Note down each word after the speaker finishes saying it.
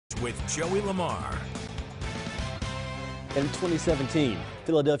with Joey Lamar. In 2017,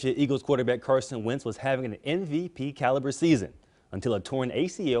 Philadelphia Eagles quarterback Carson Wentz was having an MVP caliber season until a torn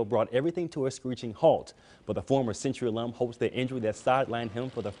ACL brought everything to a screeching halt. But the former Century alum hopes the injury that sidelined him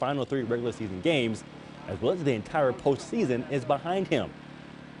for the final 3 regular season games, as well as the entire postseason, is behind him.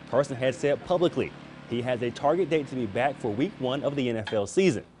 Carson had said publicly he has a target date to be back for Week 1 of the NFL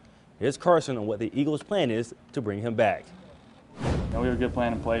season. Here's Carson on what the Eagles' plan is to bring him back. We have a good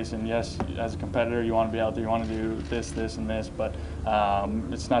plan in place, and yes, as a competitor, you want to be out there, you want to do this, and this, but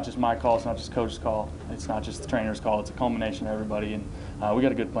it's not just my call, it's not just coach's call, it's not just the trainer's call, it's a culmination of everybody, and we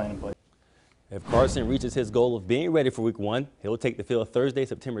got a good plan in place. If Carson reaches his goal of being ready for Week 1, he'll take the field Thursday,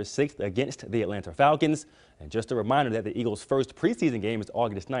 September 6th against the Atlanta Falcons. And just a reminder that the Eagles' first preseason game is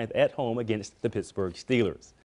August 9th at home against the Pittsburgh Steelers.